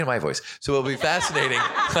talking my voice. So it'll be fascinating.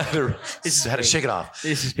 I had to shake it off.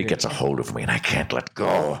 He gets a hold of me and I can't let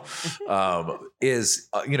go.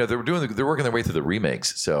 They're working their way through the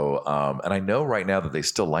remakes. So, and I know right now that they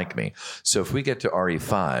still like me. So if we get to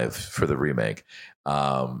RE5 for the remake,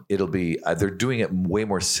 it'll be, they're doing it way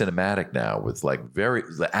more cinematic now with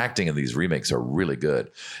the acting in these remakes are really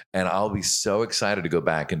good. And I'll be so excited to go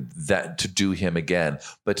back and to do him again,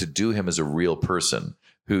 but to do him as a real person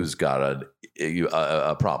who's got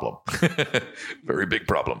a problem, very big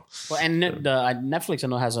problem. Well, and Netflix I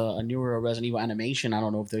know has a newer Resident Evil animation. I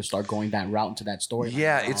don't know if they'll start going that route into that story.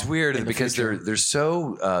 Yeah, it's weird because they're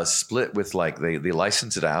so split with like they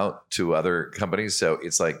license it out to other companies, so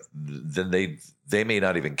it's like then they may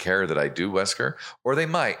not even care that I do Wesker, or they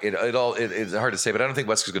might. It's hard to say, but I don't think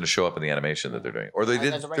Wesker's going to show up in the animation that they're doing, or they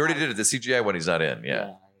already did it. The CGI one he's not in.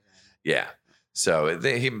 Yeah. So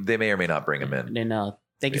they may or may not bring him in. And then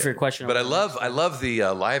thank you for your question. But I love the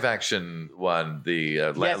live action one,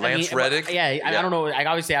 Lance Reddick. I don't know.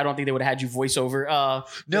 Obviously, I don't think they would have had you voice over.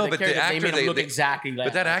 No, but the actor they look exactly like.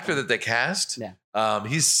 But that actor that they cast,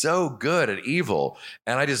 he's so good at evil,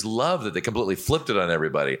 and I just love that they completely flipped it on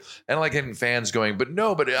everybody. And like having fans going, but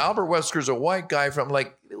Albert Wesker's a white guy from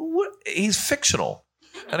what? He's fictional.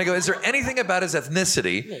 And I go, is there anything about his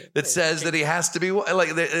ethnicity that says that he has to be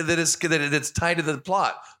like that's tied to the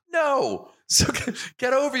plot? No. So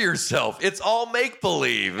get over yourself. It's all make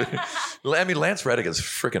believe. I mean, Lance Reddick is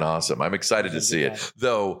freaking awesome. I'm excited to see it.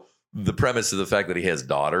 Though the premise of the fact that he has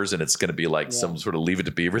daughters and it's going to be like some sort of Leave It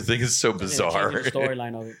to Beaver thing is so bizarre. The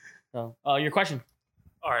storyline of it. So, your question.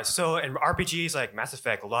 All right. So in RPGs like Mass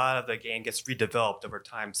Effect, a lot of the game gets redeveloped over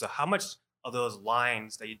time. So how much of those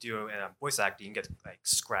lines that you do in voice acting get like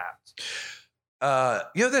scrapped?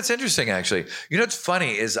 That's interesting, actually. It's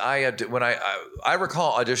funny is I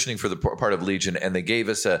recall auditioning for the part of Legion, and they gave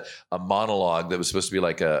us a monologue that was supposed to be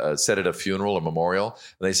like a set at a funeral or memorial.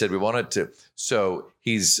 And they said, we wanted to, so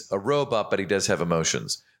he's a robot, but he does have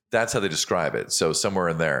emotions. That's how they describe it. So somewhere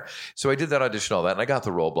in there. So I did that audition, all that, and I got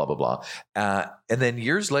the role, blah, blah, blah. And then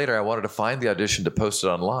years later, I wanted to find the audition to post it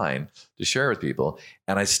online to share with people.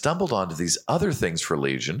 And I stumbled onto these other things for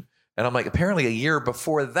Legion. And I'm like, apparently a year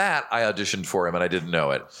before that, I auditioned for him and I didn't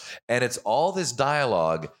know it. And it's all this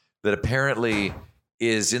dialogue that apparently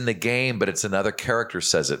is in the game, but it's another character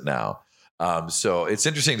says it now. So it's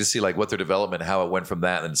interesting to see like what their development, how it went from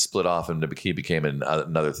that and split off and he became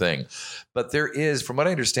another thing. But there is, from what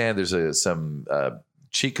I understand, there's some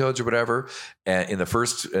cheat codes or whatever in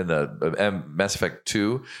the Mass Effect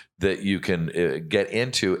 2 that you can get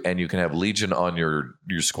into, and you can have Legion on your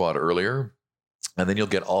squad earlier. And then you'll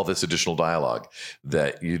get all this additional dialogue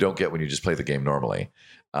that you don't get when you just play the game normally.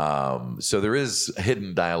 So there is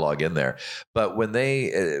hidden dialogue in there. But when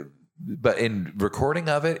but in recording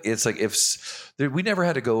of it, it's like we never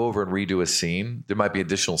had to go over and redo a scene. There might be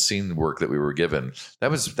additional scene work that we were given.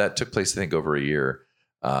 That took place, I think, over a year.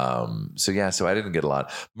 So I didn't get a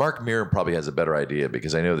lot. Mark Meir probably has a better idea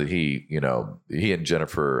because I know that he and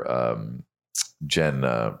Jennifer, I'm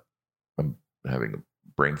having a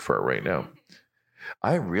brain fart right now.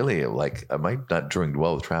 I really am I not doing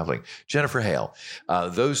well with traveling? Jennifer Hale.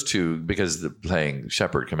 Those two, because playing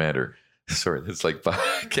Shepard Commander. Sorry, it's like,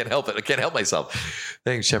 I can't help it. I can't help myself.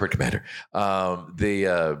 Playing Shepard Commander.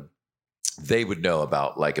 They would know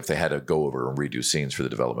about like if they had to go over and redo scenes for the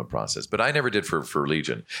development process. But I never did for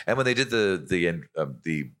Legion. And when they did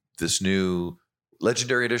this new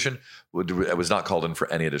Legendary Edition, I was not called in for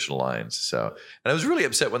any additional lines. So, and I was really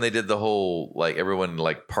upset when they did the whole like everyone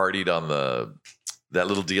like partied on that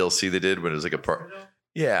little DLC they did when it was like a part.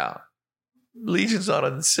 Yeah, Legion's not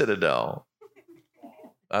on Citadel.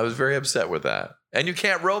 I was very upset with that, and you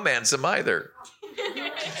can't romance him either.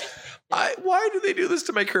 Why do they do this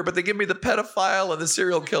to make her? But they give me the pedophile and the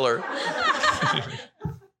serial killer.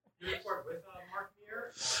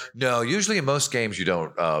 No, usually in most games you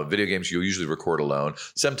don't. Video games you usually record alone.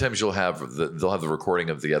 Sometimes they'll have the recording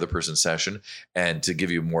of the other person's session, and to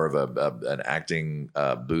give you more of an acting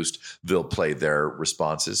boost, they'll play their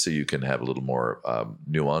responses so you can have a little more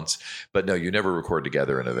nuance. But no, you never record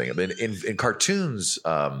together or anything. I mean, in cartoons.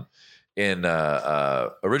 In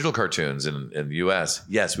original cartoons in the U.S.,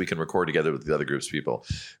 yes, we can record together with the other groups of people.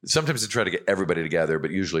 Sometimes they try to get everybody together,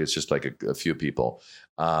 but usually it's just like a few people.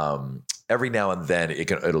 Every now and then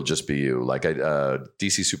it'll just be you. Like DC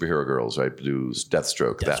Superhero Girls, I do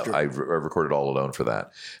Deathstroke. That I recorded all alone for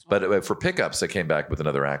that. But for pickups, I came back with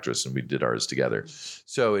another actress and we did ours together.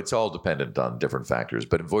 So it's all dependent on different factors.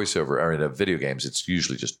 But in voiceover or in video games, it's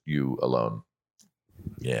usually just you alone.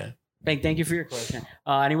 Yeah. Thank you for your question.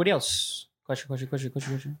 Anybody else?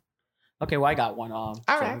 Question. Okay, well, I got one. All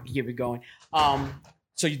right. We can keep it going.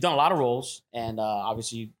 So you've done a lot of roles, and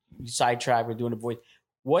obviously you sidetrack. We're doing a voice.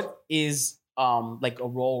 What is like a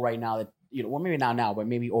role right now that well, maybe not now, but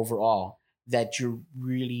maybe overall that you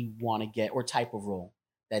really want to get, or type of role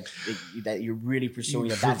that you're really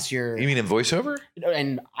pursuing? That's your. You mean in voiceover?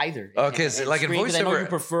 And either. Okay, so like screen, in voiceover, I know you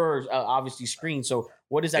prefer obviously screen. So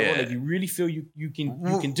what is that role that you really feel you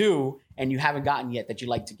can do and you haven't gotten yet that you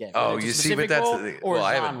like to get? Oh, you see, but that's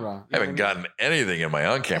I haven't gotten anything in my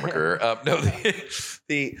on-camera career. No,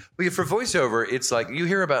 for voiceover, it's like you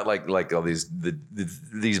hear about like all these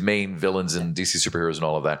main villains and DC superheroes and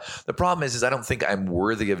all of that. The problem is I don't think I'm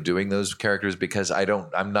worthy of doing those characters because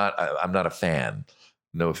I'm not a fan.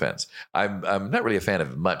 No offense. I'm not really a fan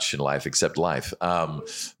of much in life except life.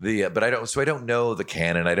 But I don't know the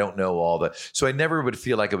canon. I don't know so I never would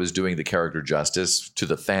feel like I was doing the character justice to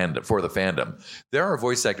the fandom. There are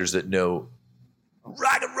voice actors that know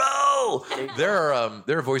rock and roll. There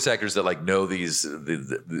are voice actors that like know these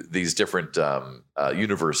different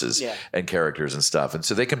universes and characters and stuff, and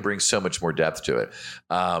so they can bring so much more depth to it.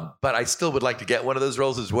 But I still would like to get one of those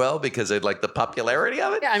roles as well because I'd like the popularity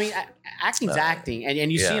of it. Yeah, I mean, acting's acting,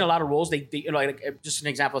 and you've seen a lot of roles. They like just an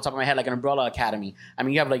example off the top of my head, like an Umbrella Academy. I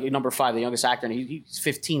mean, you have like number 5, the youngest actor, and he's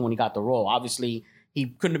 15 when he got the role. Obviously, he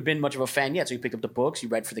couldn't have been much of a fan yet, so he picked up the books, he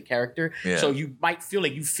read for the character. Yeah. So you might feel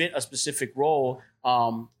like you fit a specific role,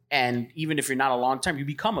 and even if you're not a long time, you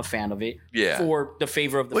become a fan of it for the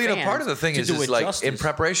favor of the fans. Part of the thing is like justice. In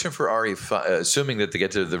preparation for RE, assuming that they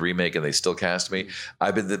get to the remake and they still cast me,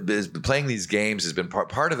 I've been playing these games has been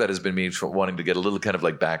part of that has been me wanting to get a little kind of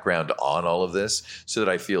like background on all of this so that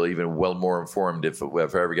I feel even more informed if I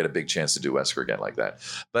ever get a big chance to do Wesker again like that.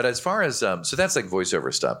 But as far as so that's like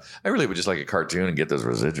voiceover stuff. I really would just like a cartoon and get those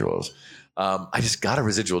residuals. I just got a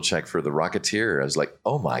residual check for The Rocketeer. I was like,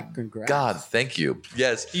 oh my God, thank you.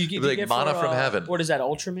 Yes. You like Mana from Heaven. What is that,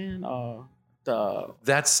 Ultraman?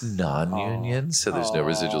 That's non-union, so there's no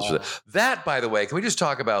residuals for that. That, by the way, can we just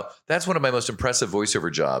talk about? That's one of my most impressive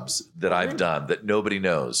voiceover jobs that I've done that nobody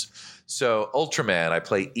knows. So Ultraman, I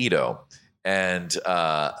play Ito, and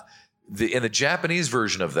in the Japanese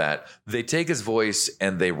version of that, they take his voice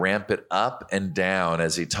and they ramp it up and down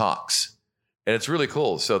as he talks. And it's really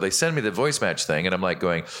cool. So they send me the voice match thing, and I'm like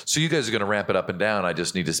going, so you guys are going to ramp it up and down. I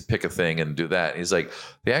just need to pick a thing and do that. And he's like,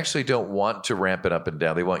 they actually don't want to ramp it up and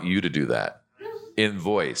down. They want you to do that in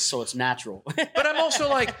voice. So it's natural. But I'm also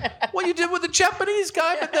like, well, you did with the Japanese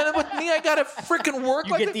guy, but then with me, I got to freaking work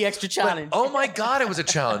You like get the extra challenge. But, oh my God, it was a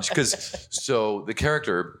challenge. Because so the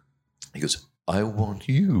character, he goes, I want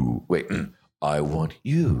you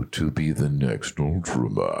to be the next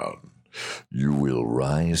Ultraman. You will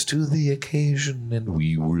rise to the occasion and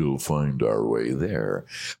we will find our way there.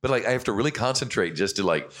 But like, I have to really concentrate just to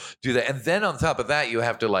like do that. And then on top of that, you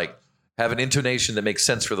have to like have an intonation that makes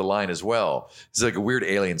sense for the line as well. It's like a weird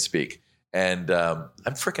alien speak. And I'm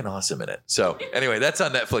freaking awesome in it. So anyway, that's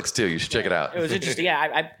on Netflix too. You should check it out. It was interesting.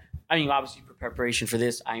 Yeah, I mean, obviously, preparation for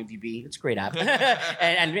this, IMDb, it's a great app,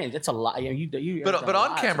 and man, it's a lot. But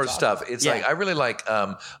on camera stuff, it's like I really like.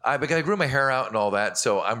 I grew my hair out and all that,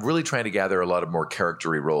 so I'm really trying to gather a lot of more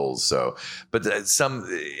charactery roles. So, but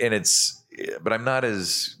I'm not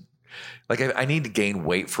as. Like I need to gain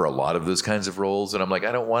weight for a lot of those kinds of roles, and I'm like,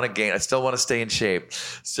 I don't want to gain. I still want to stay in shape,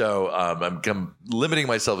 so I'm limiting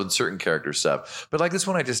myself in certain character stuff. But like this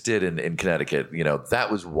one I just did in Connecticut, that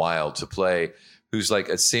was wild to play. Who's like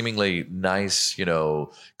a seemingly nice,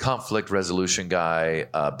 conflict resolution guy,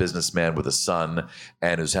 businessman with a son,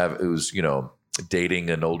 and who's dating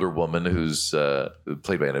an older woman who's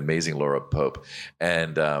played by an amazing Laura Poe,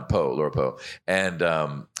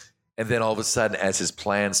 and then all of a sudden, as his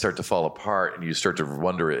plans start to fall apart, and you start to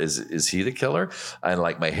wonder, is he the killer? And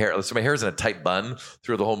like my hair's in a tight bun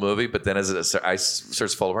through the whole movie, but then as it starts to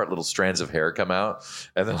fall apart, little strands of hair come out,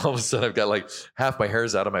 and then all of a sudden I've got like half my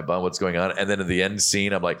hair's out of my bun. What's going on? And then in the end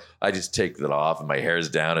scene, I'm like, I just take that off, and my hair's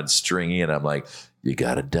down and stringy, and I'm like, you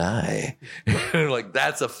gotta die. Like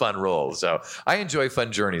that's a fun role. So I enjoy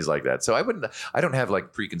fun journeys like that. So I don't have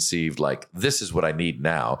like preconceived, like this is what I need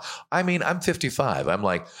now. I mean, I'm 55. I'm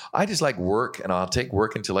like, I just like work, and I'll take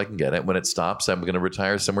work until I can get it. When it stops, I'm going to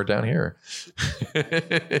retire somewhere down here.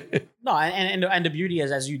 No, and the beauty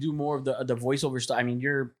is as you do more of the voiceover stuff, I mean,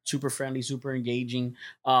 you're super friendly, super engaging.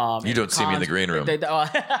 You don't see me in the green room.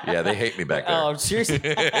 Yeah, they hate me back there. Oh, seriously.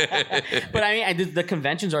 But I mean, the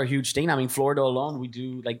conventions are a huge thing. I mean, Florida alone, we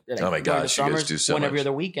do like oh my gosh, you guys do so one much. every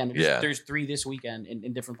other weekend. Yeah. There's 3 this weekend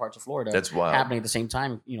in different parts of Florida. That's wild. Happening at the same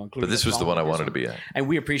time, including. But this was the one I wanted to be at, and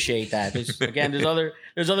we appreciate that.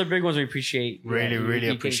 There's other big ones we appreciate. Really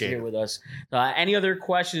appreciate here with us. Any other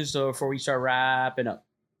questions before we start wrapping up?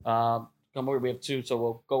 Come over. We have 2, so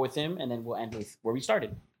we'll go with him, and then we'll end with where we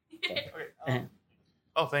started. So.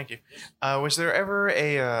 Oh, thank you. Was there ever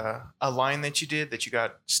a line that you did that you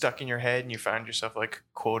got stuck in your head and you found yourself like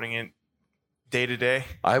quoting it day to day?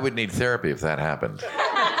 I would need therapy if that happened.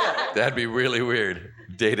 That'd be really weird.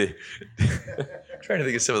 Trying to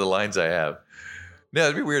think of some of the lines I have. No,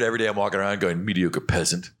 it'd be weird. Every day I'm walking around going, mediocre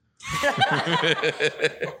peasant.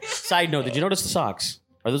 Side note, did you notice the socks?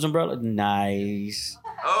 Are those umbrellas? Nice.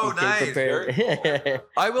 Oh, nice.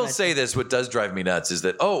 I will say this. What does drive me nuts is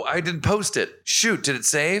that, I didn't post it. Shoot, did it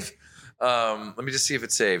save? Let me just see if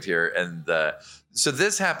it saved here. And so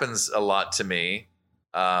this happens a lot to me.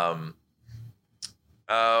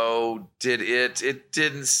 Did it? It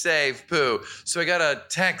didn't save. Pooh. So I got a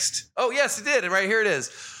text. Oh, yes, it did. Right here it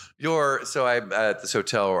is. So I'm at this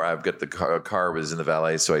hotel where I've got the car was in the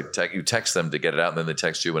valet. So you text them to get it out, and then they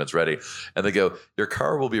text you when it's ready. And they go, your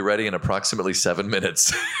car will be ready in approximately 7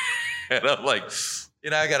 minutes. And I'm like,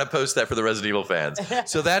 I got to post that for the Resident Evil fans.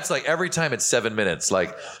 So that's like every time it's 7 minutes.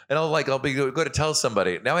 Like, and I'll go to tell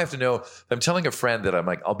somebody. Now I have to know if I'm telling a friend that I'm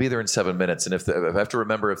like, I'll be there in 7 minutes. And if I have to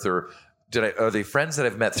remember if are they friends that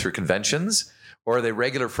I've met through conventions? Or are they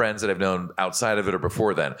regular friends that I've known outside of it or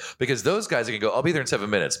before then? Because those guys, I can go, I'll be there in 7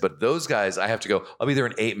 minutes. But those guys, I have to go, I'll be there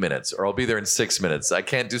in 8 minutes. Or I'll be there in 6 minutes. I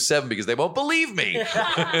can't do 7 because they won't believe me.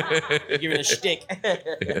 You're giving a shtick.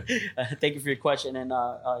 Thank you for your question. And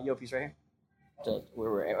Yopi's right here. So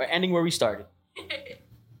we're ending where we started.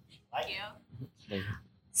 Thank you.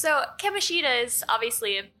 So Kamoshida is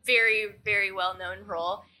obviously a very, very well-known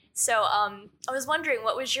role. So I was wondering,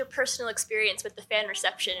 what was your personal experience with the fan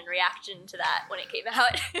reception and reaction to that when it came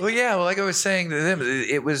out? Well, like I was saying to them,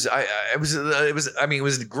 it was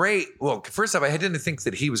great. Well, first off, I didn't think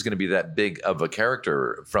that he was going to be that big of a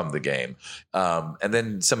character from the game. And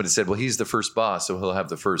then somebody said, well, he's the first boss, so he'll have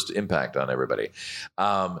the first impact on everybody.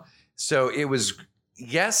 So it was,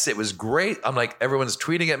 yes, it was great. I'm like, everyone's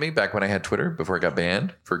tweeting at me back when I had Twitter before I got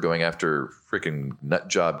banned for going after freaking nut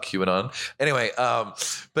job QAnon. Anyway,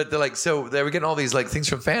 but they're like, so they were getting all these like things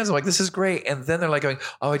from fans. I'm like, this is great. And then they're like going,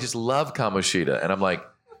 oh, I just love Kamoshida. And I'm like,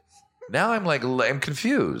 now I'm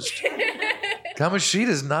confused. Kamoshida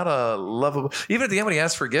is not a lovable. Even at the end when he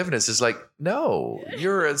asks forgiveness, it's like, no,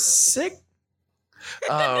 you're a sick.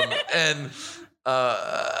 So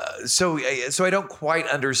I don't quite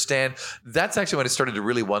understand. That's actually when I started to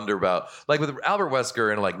really wonder about, like with Albert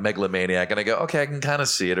Wesker and like Megalomaniac, and I go, okay, I can kind of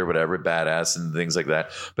see it or whatever, badass and things like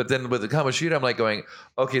that. But then with the Kamoshida, I'm like going,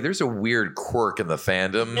 okay, there's a weird quirk in the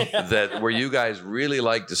fandom that where you guys really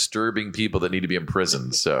like disturbing people that need to be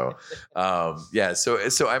imprisoned. So,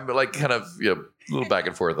 so I'm like kind of a little back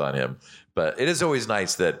and forth on him. But it is always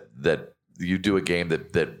nice that you do a game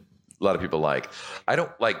that a lot of people like. I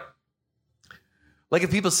don't like if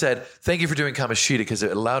people said, thank you for doing Kamoshida because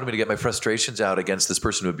it allowed me to get my frustrations out against this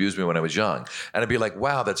person who abused me when I was young. And I'd be like,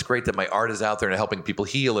 wow, that's great that my art is out there and helping people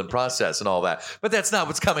heal and process and all that. But that's not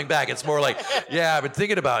what's coming back. It's more like, yeah, I've been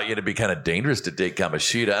thinking about it'd be kind of dangerous to date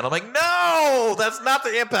Kamoshida. And I'm like, no, that's not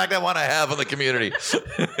the impact I want to have on the community.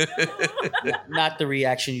 Not the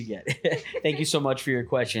reaction you get. Thank you so much for your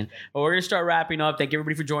question. Well, we're going to start wrapping up. Thank you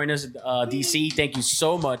everybody for joining us. DC, thank you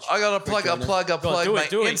so much. I got to plug my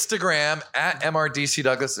Instagram at MRDC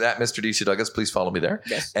Douglas, at Mr. DC Douglas. Please follow me there.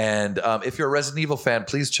 Yes. And if you're a Resident Evil fan,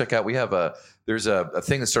 please check out. We have there's a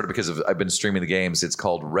thing that started because I've been streaming the games. It's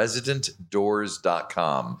called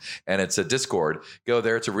ResidentDoors.com, and it's a Discord. Go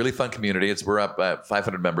there. It's a really fun community. We're up at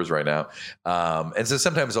 500 members right now, and so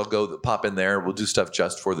sometimes I'll pop in there. We'll do stuff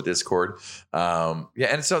just for the Discord.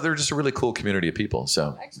 And so they're just a really cool community of people.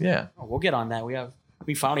 So yeah, we'll get on that.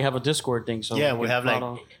 We finally have a Discord thing. So yeah, we have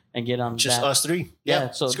and get on just that. us three.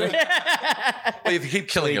 Yeah, so it's great. Well, if you keep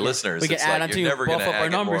killing your listeners, it's like you're never going to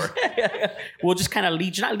add more. We'll just kind of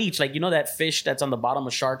not leech, like that fish that's on the bottom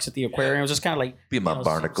of sharks at the aquarium. It's just kind of like be my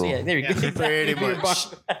barnacle. Yeah, there you go.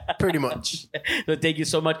 Pretty much. So thank you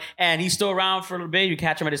so much. And he's still around for a little bit. You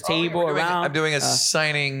catch him at his table around. I'm doing a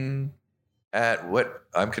signing at what?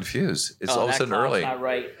 I'm confused. It's all of a sudden early. Not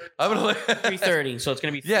right. I'm gonna 3:30, so it's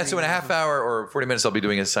gonna be. Yeah, so in a half hour or 40 minutes, I'll be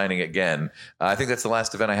doing a signing again. I think that's the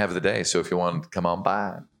last event I have of the day. So if you want to come on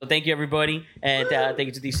by. So thank you everybody, and thank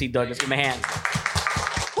you to DC Douglas. Give me a hand.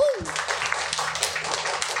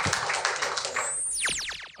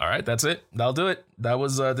 All right, that's it. That'll do it. That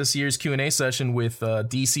was this year's Q&A session with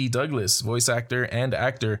DC Douglas, voice actor and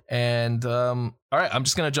actor. And all right, I'm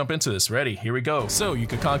just going to jump into this. Ready? Here we go. So you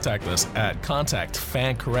can contact us at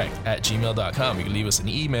contactfancorrect@gmail.com. You can leave us an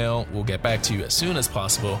email. We'll get back to you as soon as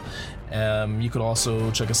possible. You could also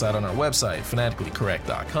check us out on our website,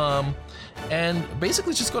 fanaticallycorrect.com. And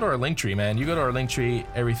basically just go to our link tree, man. You go to our link tree,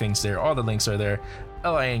 everything's there. All the links are there.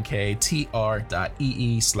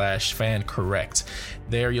 linktr.ee/fancorrect.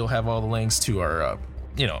 There you'll have all the links to our,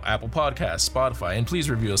 Apple Podcasts, Spotify, and please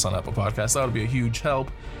review us on Apple Podcasts. That would be a huge help.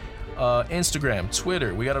 Instagram,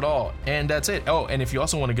 Twitter, we got it all. And that's it. Oh, and if you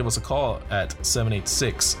also want to give us a call at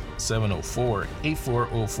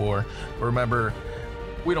 786-704-8404. Remember,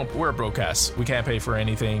 we're a broadcast. We can't pay for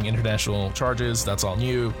anything, international charges. That's all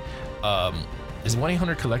new. Is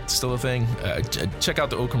 1-800-COLLECT still a thing? Check out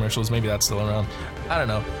the old commercials. Maybe that's still around. I don't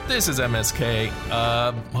know. This is MSK.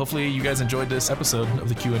 Hopefully you guys enjoyed this episode of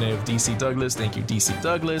the Q&A of DC Douglas. Thank you, DC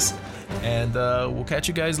Douglas. And we'll catch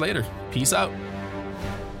you guys later. Peace out.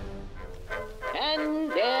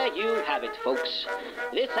 And there you have it, folks.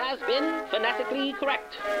 This has been Fanatically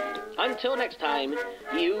Correct. Until next time,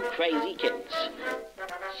 you crazy kids.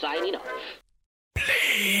 Signing off.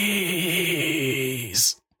 Please.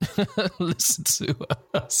 Listen to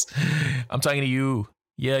us. I'm talking to you.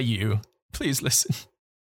 Yeah, you. Please listen.